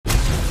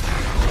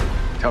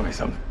Tell me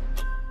something.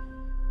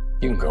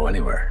 You can go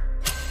anywhere.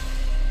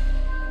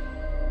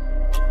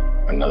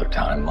 Another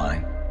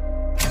timeline.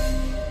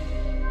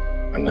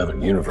 Another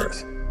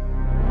universe.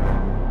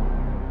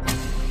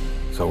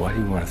 So why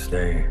do you want to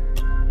stay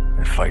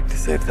and fight to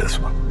save this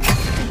one?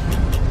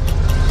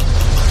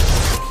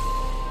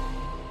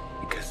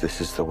 Because this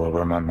is the world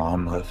where my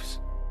mom lives.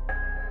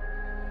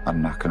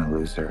 I'm not going to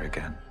lose her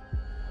again.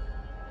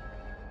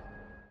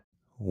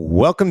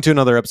 Welcome to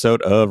another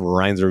episode of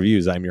Rhein's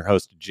Reviews. I'm your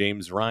host,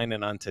 James Rhein,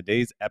 and on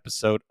today's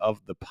episode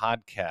of the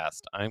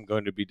podcast, I'm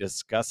going to be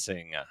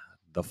discussing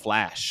The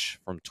Flash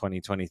from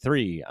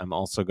 2023. I'm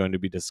also going to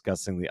be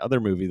discussing the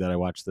other movie that I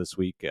watched this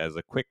week as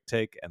a quick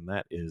take, and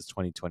that is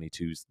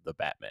 2022's The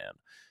Batman,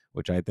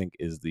 which I think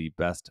is the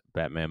best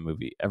Batman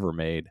movie ever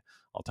made.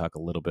 I'll talk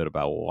a little bit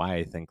about why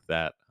I think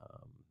that.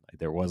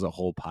 There was a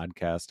whole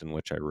podcast in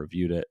which I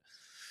reviewed it.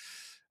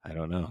 I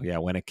don't know. Yeah,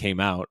 when it came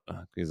out,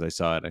 because I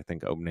saw it, I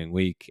think, opening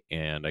week,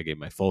 and I gave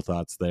my full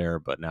thoughts there.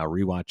 But now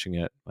rewatching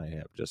it, I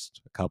have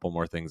just a couple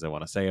more things I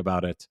want to say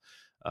about it.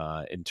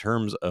 In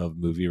terms of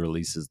movie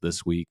releases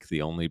this week,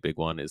 the only big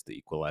one is The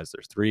Equalizer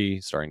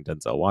 3, starring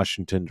Denzel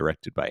Washington,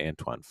 directed by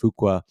Antoine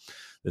Fuqua.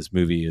 This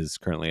movie is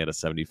currently at a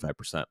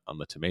 75% on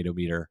the tomato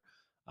meter.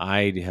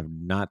 I have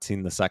not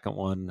seen the second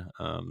one,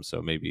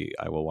 so maybe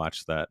I will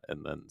watch that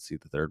and then see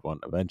the third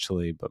one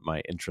eventually. But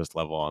my interest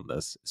level on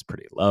this is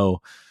pretty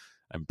low.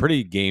 I'm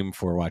pretty game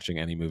for watching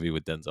any movie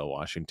with Denzel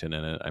Washington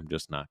in it. I'm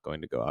just not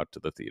going to go out to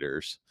the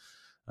theaters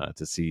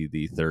to see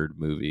the third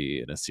movie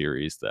in a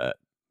series that,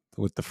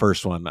 with the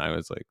first one, I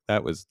was like,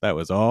 that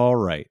was all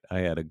right. I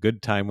had a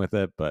good time with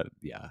it, but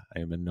yeah,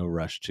 I am in no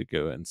rush to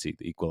go and see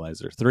The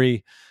Equalizer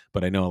 3.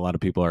 But I know a lot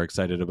of people are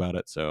excited about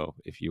it, so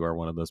if you are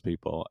one of those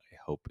people, I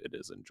hope it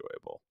is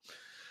enjoyable.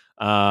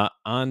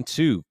 On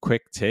to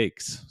quick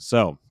takes.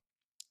 So,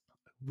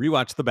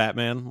 rewatch The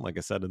Batman, like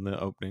I said in the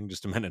opening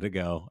just a minute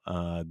ago.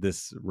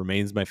 This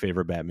remains my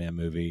favorite Batman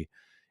movie,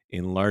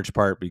 in large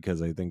part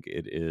because I think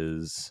it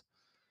is,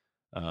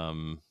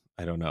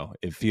 I don't know,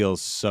 it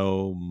feels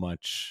so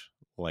much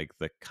like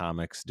the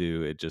comics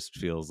do. It just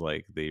feels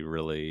like they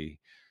really,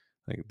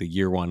 like the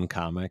year one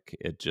comic,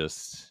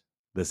 this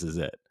is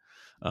it.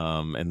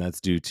 And that's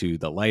due to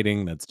the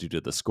lighting, that's due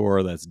to the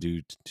score, that's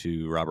due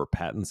to Robert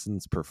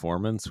Pattinson's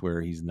performance,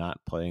 where he's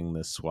not playing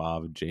this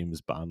suave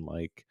James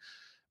Bond-like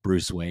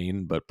Bruce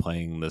Wayne, but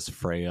playing this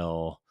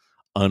frail,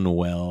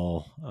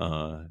 unwell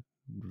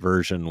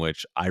version,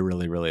 which I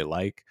really, really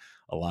like.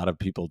 A lot of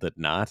people did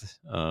not. It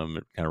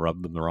kind of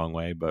rubbed them the wrong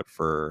way. But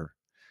for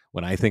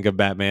when I think of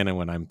Batman and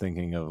when I'm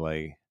thinking of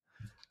like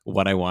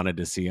what I wanted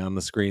to see on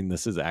the screen,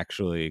 this is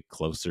actually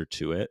closer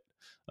to it.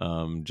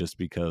 Just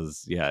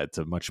because, yeah, it's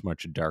a much,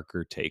 much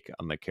darker take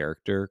on the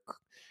character.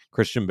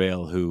 Christian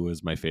Bale, who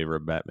was my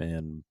favorite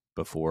Batman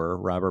before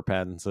Robert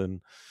Pattinson,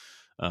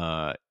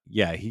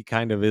 yeah, he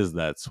kind of is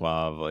that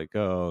suave, like,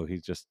 oh,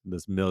 he's just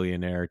this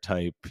millionaire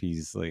type.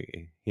 He's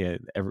like,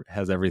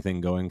 has everything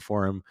going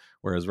for him.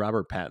 Whereas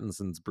Robert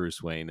Pattinson's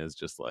Bruce Wayne is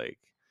just like,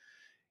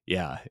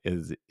 yeah,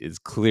 is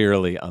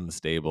clearly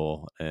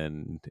unstable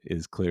and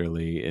is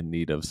clearly in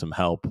need of some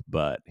help,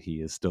 but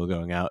he is still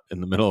going out in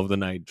the middle of the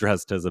night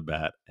dressed as a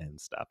bat and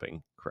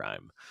stopping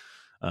crime.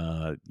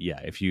 Yeah,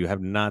 if you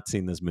have not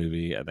seen this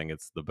movie, I think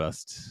it's the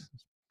best.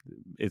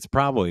 It's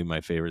probably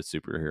my favorite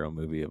superhero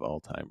movie of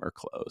all time, or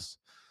close.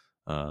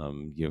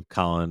 You have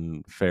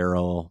Colin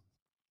Farrell,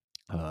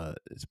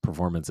 his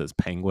performance as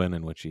Penguin,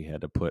 in which he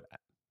had to put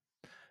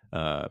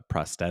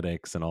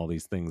prosthetics and all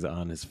these things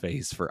on his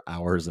face for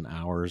hours and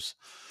hours.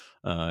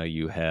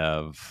 You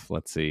have,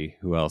 let's see,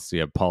 who else?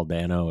 You have Paul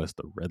Dano as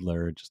the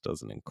Riddler, just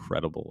does an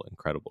incredible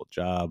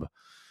job.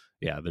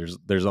 Yeah,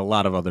 there's a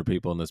lot of other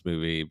people in this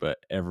movie, but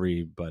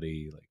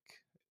everybody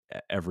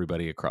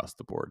across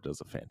the board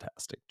does a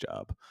fantastic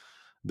job.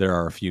 There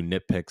are a few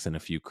nitpicks and a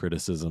few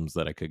criticisms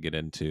that I could get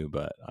into,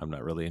 but I'm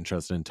not really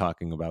interested in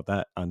talking about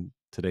that on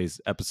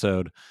today's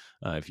episode.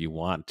 If you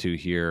want to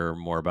hear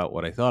more about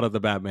what I thought of the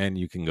Batman,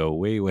 you can go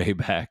way, way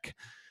back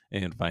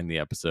and find the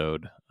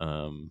episode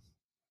from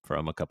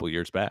a couple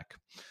years back.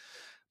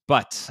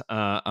 But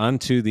on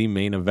to the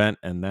main event,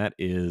 and that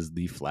is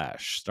The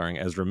Flash, starring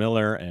Ezra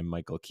Miller and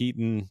Michael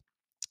Keaton.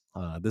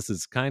 This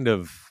is kind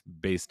of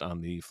based on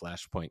the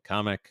Flashpoint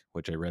comic,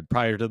 which I read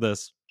prior to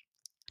this.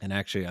 And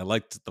actually, I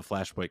liked the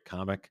Flashpoint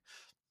comic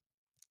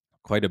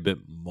quite a bit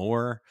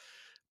more,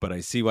 but I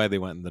see why they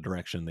went in the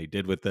direction they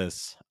did with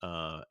this.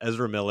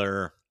 Ezra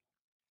Miller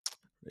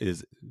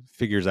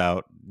figures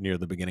out near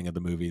the beginning of the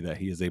movie that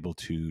he is able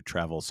to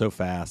travel so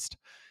fast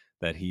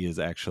that he is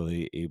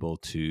actually able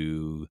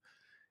to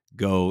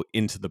go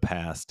into the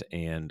past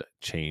and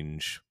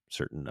change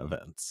certain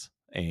events.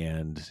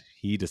 And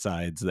he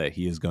decides that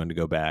he is going to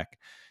go back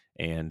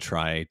and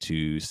try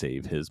to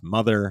save his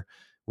mother,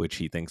 which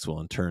he thinks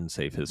will in turn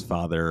save his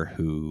father,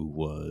 who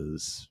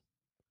was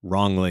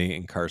wrongly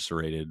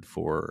incarcerated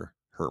for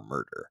her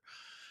murder.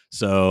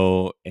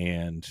 So,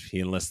 and he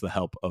enlists the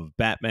help of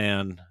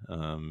Batman.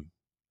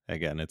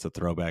 Again, it's a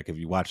throwback. If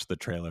you watch the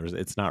trailers,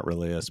 it's not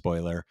really a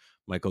spoiler.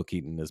 Michael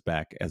Keaton is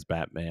back as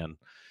Batman.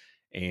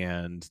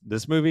 And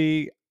this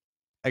movie,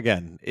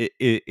 again,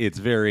 it's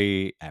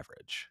very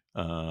average.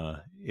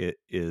 It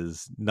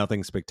is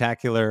nothing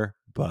spectacular,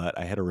 but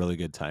I had a really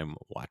good time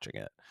watching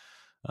it.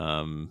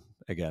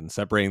 Again,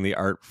 separating the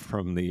art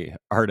from the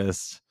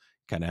artist,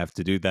 kind of have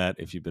to do that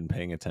if you've been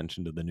paying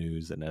attention to the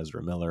news. And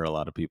Ezra Miller, a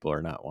lot of people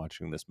are not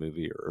watching this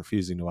movie or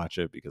refusing to watch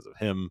it because of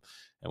him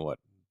and what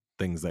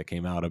things that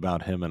came out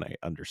about him, and I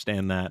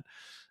understand that.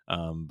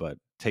 But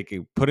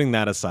putting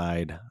that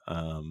aside,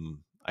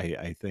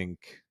 I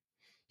think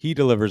he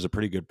delivers a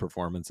pretty good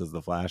performance as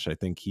the Flash. I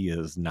think he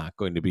is not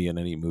going to be in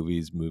any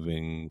movies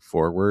moving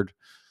forward.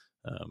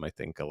 I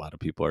think a lot of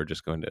people are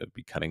just going to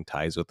be cutting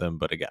ties with him.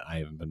 But again, I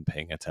haven't been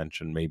paying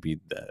attention. Maybe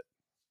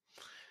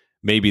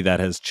that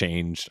has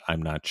changed.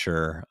 I'm not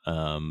sure.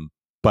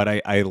 But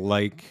I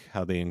like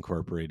how they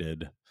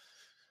incorporated.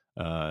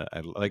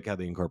 I like how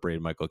they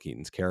incorporated Michael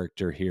Keaton's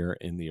character here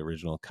in the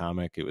original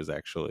comic. It was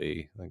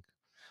actually like,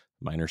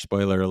 minor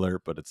spoiler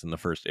alert, but it's in the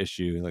first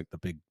issue. Like,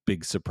 the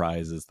big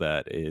surprise is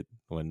that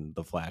when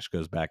the Flash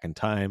goes back in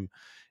time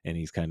and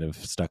he's kind of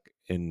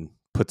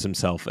puts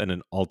himself in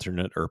an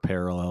alternate or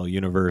parallel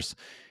universe,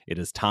 it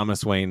is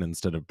Thomas Wayne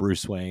instead of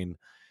Bruce Wayne.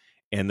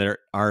 And there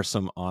are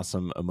some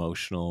awesome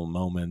emotional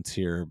moments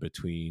here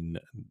between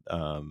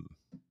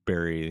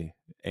Barry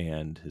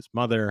and his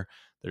mother.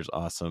 There's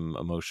awesome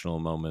emotional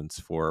moments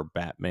for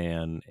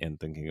Batman and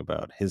thinking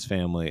about his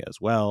family as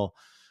well.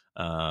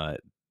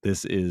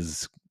 This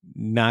is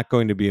not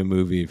going to be a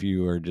movie if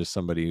you are just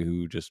somebody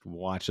who just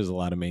watches a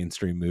lot of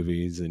mainstream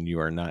movies and you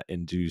are not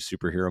into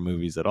superhero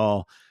movies at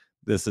all.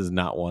 This is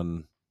not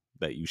one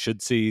that you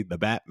should see. The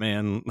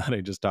Batman that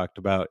I just talked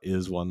about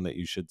is one that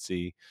you should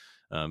see,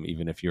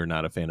 even if you're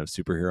not a fan of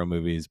superhero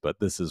movies. But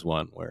this is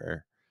one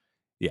where,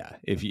 yeah,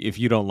 if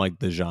you don't like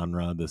the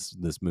genre, this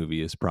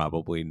movie is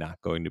probably not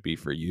going to be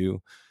for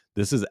you.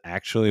 This is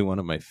actually one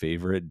of my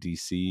favorite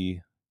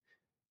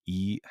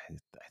I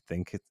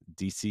think it's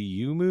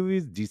DCU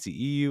movies,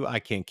 DCEU. I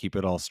can't keep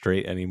it all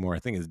straight anymore. I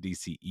think it's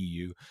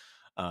DCEU,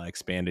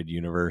 expanded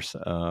universe.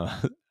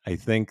 I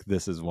think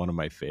this is one of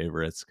my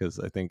favorites because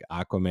I think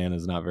Aquaman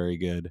is not very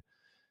good.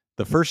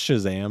 The first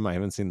Shazam, I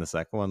haven't seen the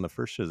second one. The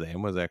first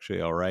Shazam was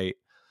actually all right.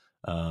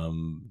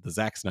 The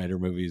Zack Snyder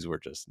movies were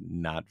just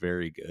not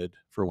very good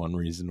for one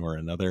reason or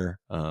another.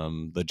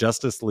 The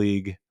Justice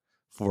League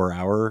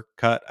 4-hour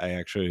cut,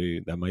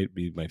 that might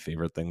be my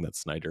favorite thing that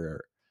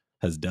Snyder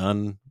has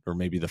done, or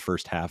maybe the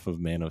first half of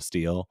Man of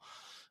Steel.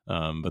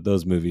 But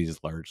those movies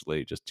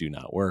largely just do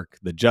not work.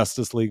 The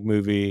Justice League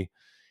movie,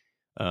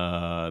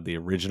 the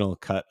original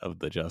cut of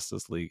the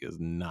Justice League is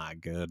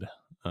not good.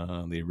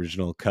 The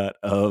original cut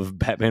of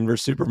Batman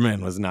vs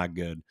Superman was not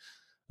good.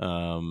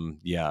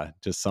 Yeah,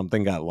 just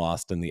something got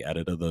lost in the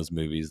edit of those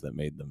movies that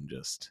made them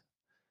just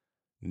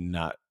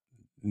not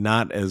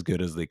as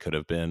good as they could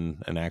have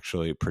been, and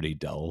actually pretty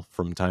dull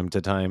from time to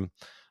time.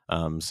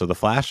 So the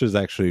Flash is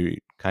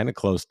actually kind of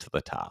close to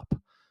the top.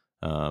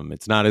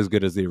 It's not as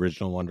good as the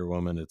original Wonder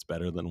Woman. It's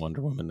better than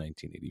Wonder Woman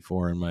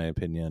 1984 in my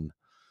opinion.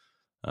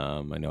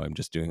 I know I'm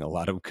just doing a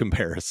lot of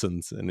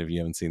comparisons, and if you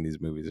haven't seen these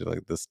movies, you're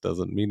like, this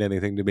doesn't mean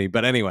anything to me.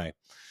 But anyway,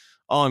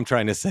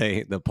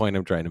 the point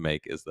I'm trying to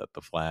make is that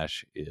the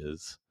Flash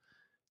is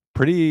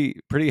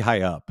pretty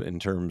high up in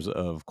terms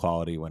of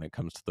quality when it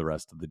comes to the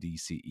rest of the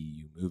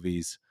DCEU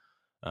movies.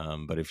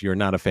 But if you're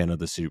not a fan of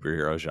the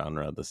superhero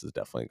genre, this is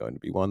definitely going to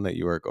be one that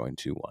you are going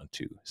to want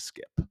to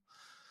skip.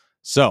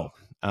 So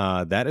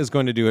that is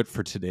going to do it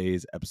for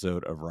today's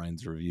episode of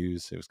Rhein's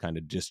Reviews. It was kind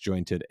of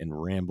disjointed and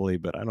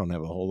rambly, but I don't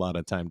have a whole lot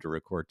of time to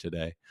record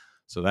today.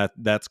 So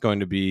that's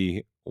going to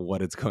be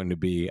what it's going to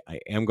be. I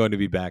am going to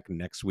be back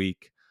next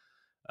week.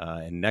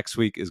 And next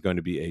week is going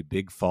to be a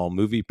big fall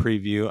movie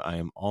preview. I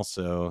am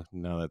also,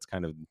 now that's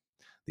kind of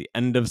the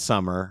end of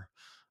summer,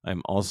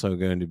 I'm also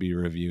going to be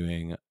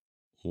reviewing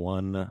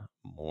one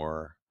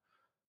more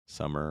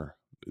summer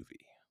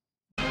movie.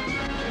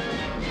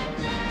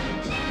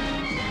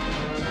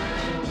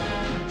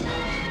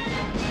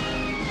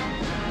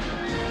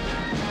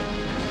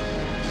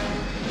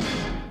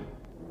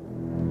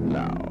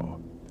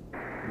 Now,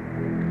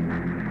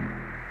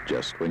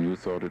 just when you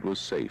thought it was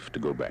safe to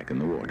go back in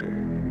the water,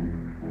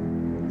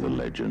 the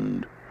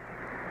legend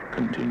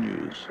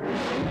continues.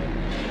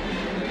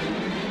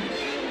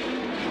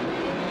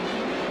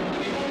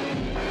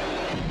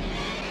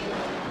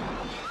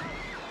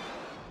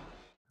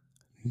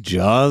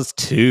 Jaws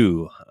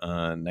 2,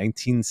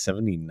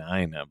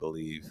 1979, I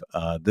believe.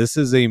 This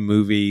is a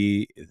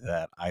movie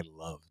that I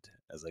loved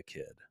as a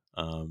kid.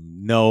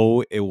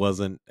 No, it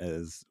wasn't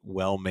as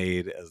well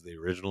made as the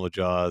original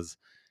Jaws,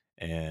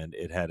 and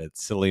it had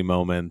its silly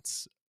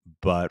moments.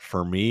 But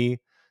for me,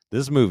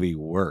 this movie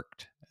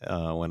worked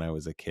when I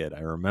was a kid.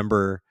 I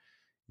remember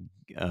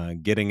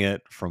getting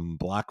it from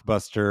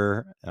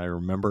Blockbuster. I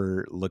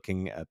remember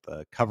looking at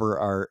the cover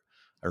art.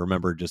 I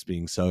remember just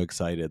being so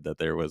excited that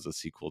there was a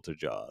sequel to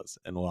Jaws.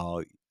 And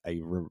while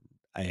I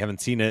haven't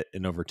seen it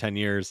in over 10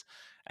 years,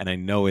 and I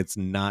know it's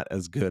not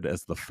as good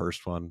as the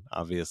first one,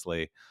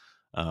 obviously,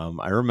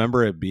 I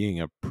remember it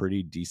being a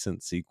pretty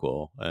decent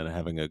sequel and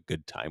having a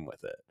good time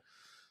with it.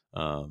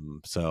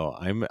 So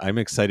I'm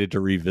excited to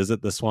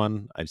revisit this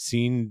one. I've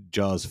seen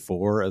Jaws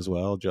 4 as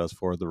well, Jaws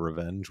 4: The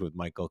Revenge with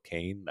Michael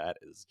Caine. That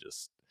is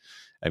just,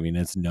 I mean,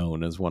 it's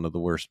known as one of the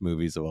worst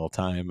movies of all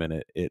time,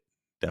 and it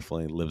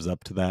definitely lives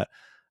up to that.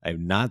 I've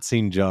not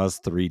seen Jaws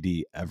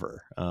 3D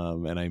ever,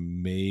 and I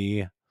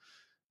may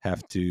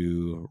have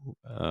to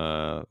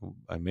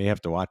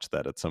watch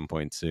that at some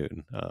point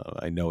soon.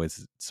 I know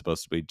it's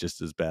supposed to be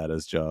just as bad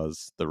as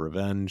Jaws: The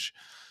Revenge,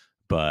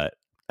 but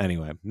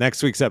anyway,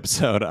 next week's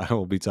episode, I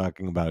will be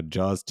talking about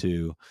Jaws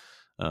 2,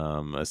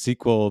 a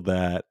sequel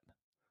that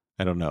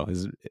I don't know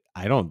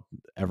I don't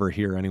ever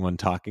hear anyone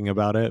talking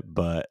about it,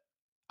 but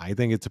I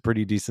think it's a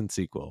pretty decent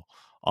sequel,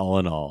 all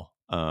in all.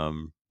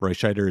 Roy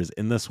Scheider is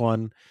in this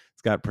one.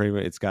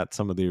 It's got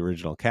some of the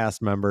original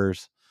cast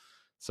members.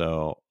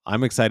 So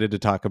I'm excited to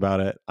talk about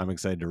it. I'm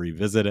excited to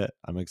revisit it.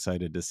 I'm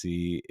excited to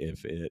see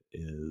if it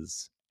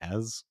is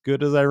as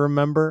good as I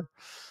remember.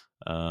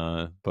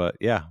 But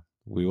yeah,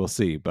 we will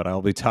see. But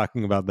I'll be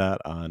talking about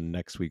that on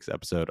next week's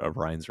episode of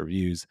Ryan's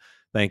Reviews.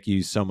 Thank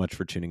you so much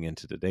for tuning in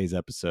to today's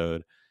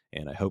episode.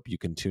 And I hope you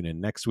can tune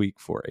in next week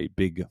for a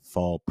big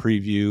fall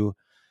preview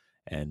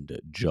and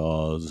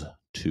Jaws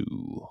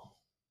 2.